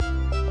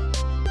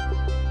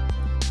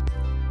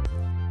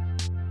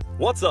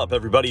What's up,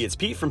 everybody? It's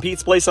Pete from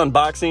Pete's Place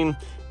Unboxing,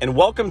 and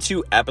welcome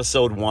to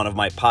episode 1 of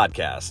my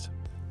podcast.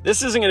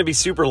 This isn't going to be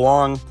super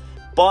long,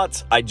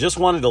 but I just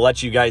wanted to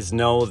let you guys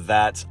know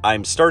that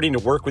I'm starting to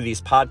work with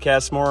these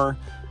podcasts more,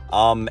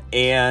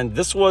 and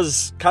this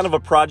was kind of a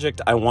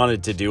project I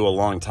wanted to do a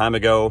long time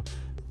ago,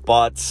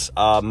 but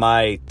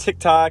my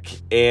TikTok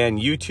and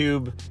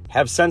YouTube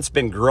have since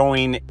been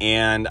growing,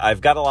 and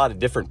I've got a lot of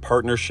different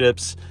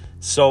partnerships,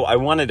 so I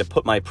wanted to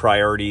put my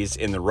priorities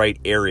in the right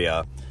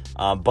area.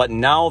 But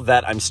now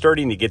that I'm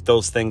starting to get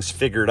those things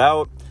figured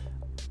out,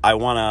 I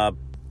want to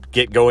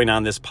get going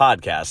on this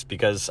podcast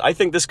because I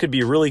think this could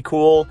be really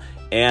cool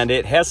and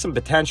it has some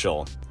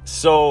potential.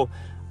 So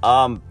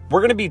we're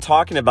going to be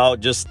talking about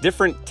just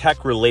different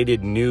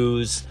tech-related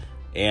news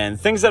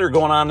and things that are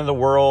going on in the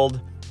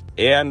world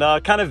and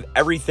kind of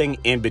everything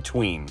in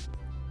between.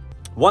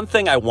 One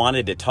thing I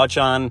wanted to touch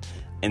on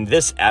in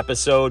this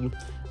episode,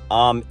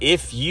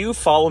 if you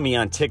follow me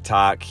on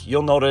TikTok,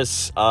 you'll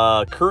notice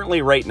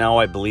currently right now,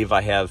 I believe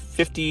I have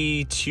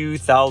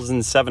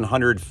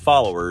 52,700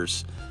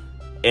 followers.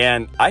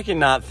 And I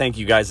cannot thank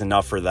you guys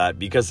enough for that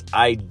because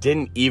I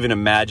didn't even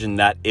imagine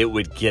that it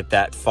would get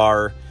that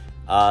far.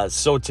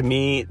 So to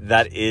me,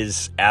 that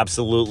is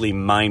absolutely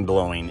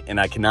mind-blowing. And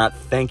I cannot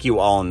thank you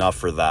all enough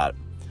for that.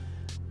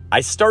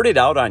 I started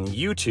out on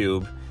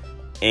YouTube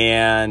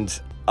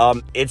and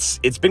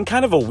it's been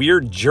kind of a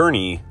weird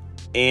journey.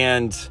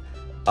 And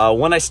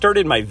when I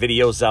started my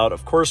videos out,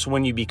 of course,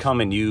 when you become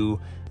a new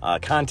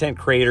content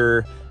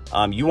creator,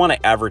 you want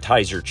to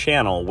advertise your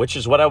channel, which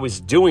is what I was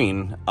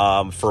doing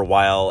for a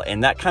while.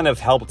 And that kind of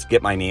helped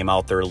get my name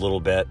out there a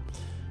little bit.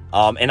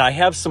 And I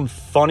have some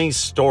funny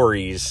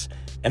stories,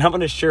 and I'm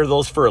going to share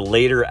those for a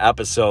later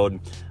episode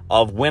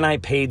of when I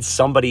paid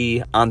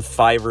somebody on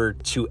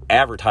Fiverr to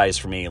advertise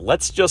for me.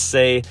 Let's just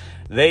say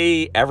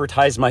they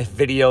advertised my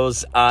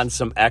videos on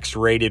some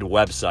X-rated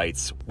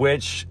websites,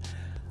 which...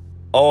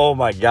 oh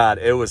my God,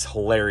 it was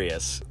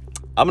hilarious.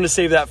 I'm going to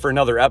save that for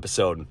another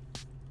episode.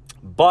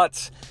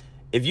 But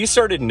if you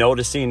started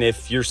noticing,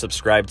 if you're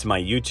subscribed to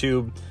my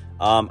YouTube,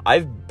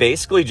 I've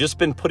basically just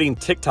been putting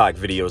TikTok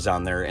videos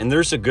on there. And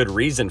there's a good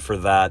reason for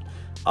that.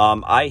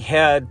 I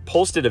had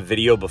posted a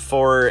video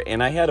before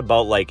and I had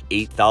about like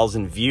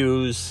 8,000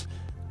 views,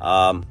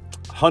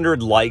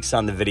 100 likes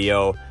on the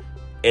video.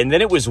 And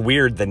then it was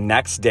weird. The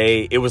next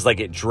day, it was like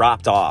it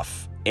dropped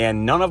off.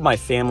 And none of my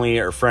family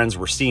or friends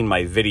were seeing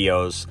my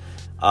videos.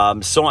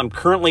 So I'm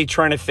currently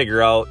trying to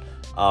figure out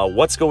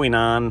what's going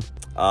on.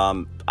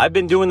 I've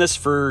been doing this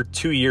for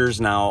 2 years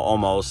now,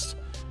 almost.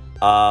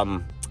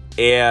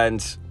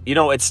 And, you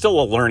know, it's still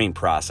a learning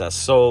process.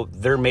 So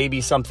there may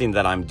be something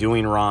that I'm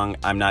doing wrong.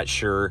 I'm not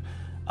sure.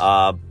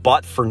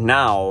 But for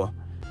now,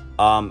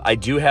 I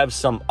do have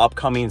some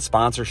upcoming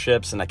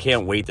sponsorships, and I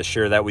can't wait to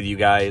share that with you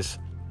guys.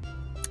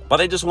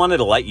 But I just wanted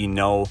to let you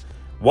know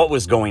what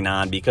was going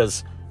on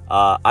because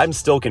I'm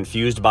still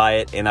confused by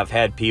it. And I've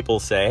had people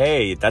say,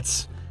 hey,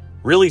 that's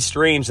really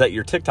strange that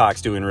your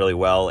TikTok's doing really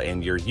well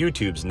and your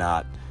YouTube's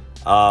not.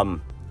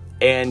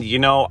 And, you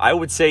know, I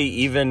would say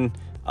even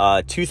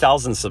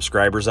 2,000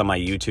 subscribers on my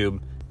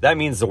YouTube, that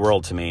means the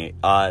world to me.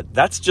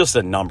 That's just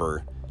a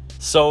number.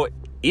 So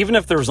even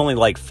if there was only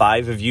like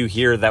 5 of you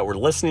here that were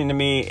listening to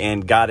me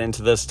and got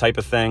into this type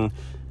of thing,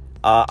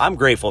 I'm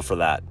grateful for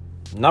that.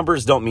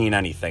 Numbers don't mean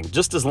anything.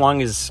 Just as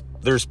long as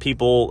there's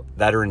people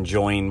that are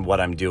enjoying what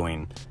I'm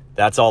doing,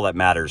 that's all that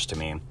matters to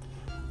me.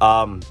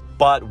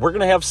 But we're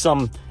going to have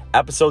some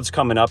episodes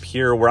coming up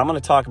here where I'm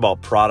going to talk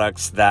about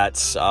products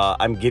that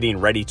I'm getting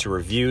ready to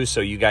review.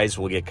 So you guys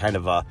will get kind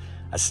of a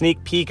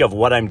sneak peek of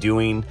what I'm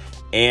doing.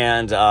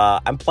 And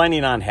I'm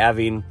planning on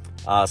having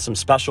some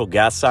special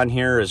guests on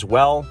here as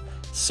well.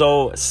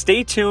 So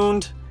stay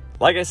tuned.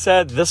 Like I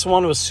said, this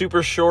one was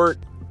super short,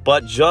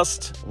 but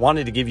just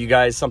wanted to give you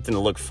guys something to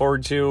look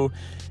forward to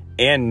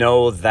and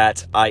know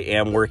that I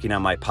am working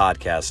on my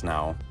podcast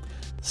now.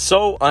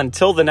 So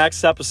until the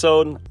next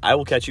episode, I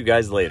will catch you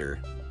guys later.